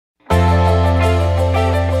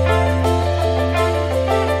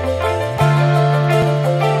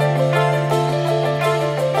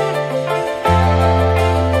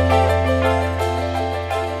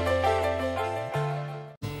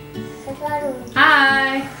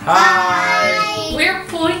Hi. Hi. We're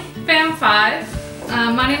Poi Fam 5.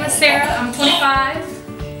 My name is Sarah. I'm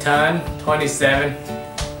 25. Ton, 27.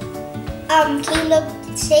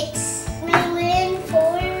 Caleb 6. Maylin 4.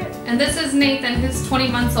 And this is Nathan, who's 20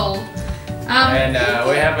 months old. And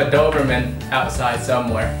we have a Doberman outside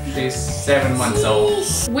somewhere. She's 7 months old.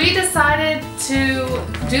 We decided to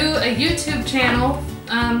do a YouTube channel.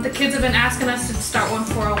 The kids have been asking us to start one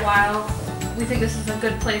for a while. We think this is a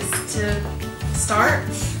good place to start.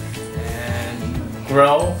 And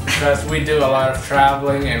grow, because we do a lot of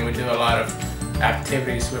traveling and we do a lot of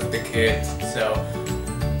activities with the kids. So,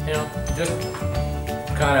 you know, just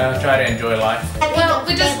kind of try to enjoy life. Well,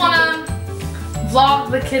 we just want to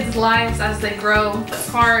vlog the kids' lives as they grow. It's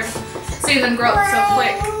hard seeing them grow up so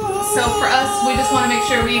quick. So for us, we just want to make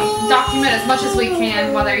sure we document as much as we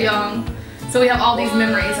can while they're young, so we have all these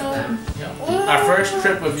memories of them. Yeah. Our first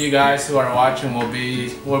trip with you guys who are watching will be,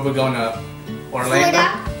 where we're going to Orlando.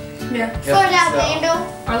 Yeah. Florida, So-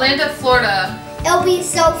 Orlando. Orlando, Florida. It'll be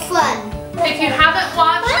so fun. If you haven't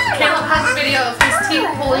watched, Caleb has a video of his teeth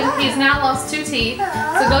pulling. He's now lost 2 teeth.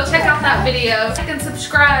 So go check out that video. Like and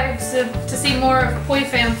subscribe to see more of Poi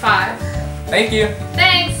Fam 5. Thank you.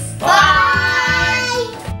 Thanks. Bye. Bye.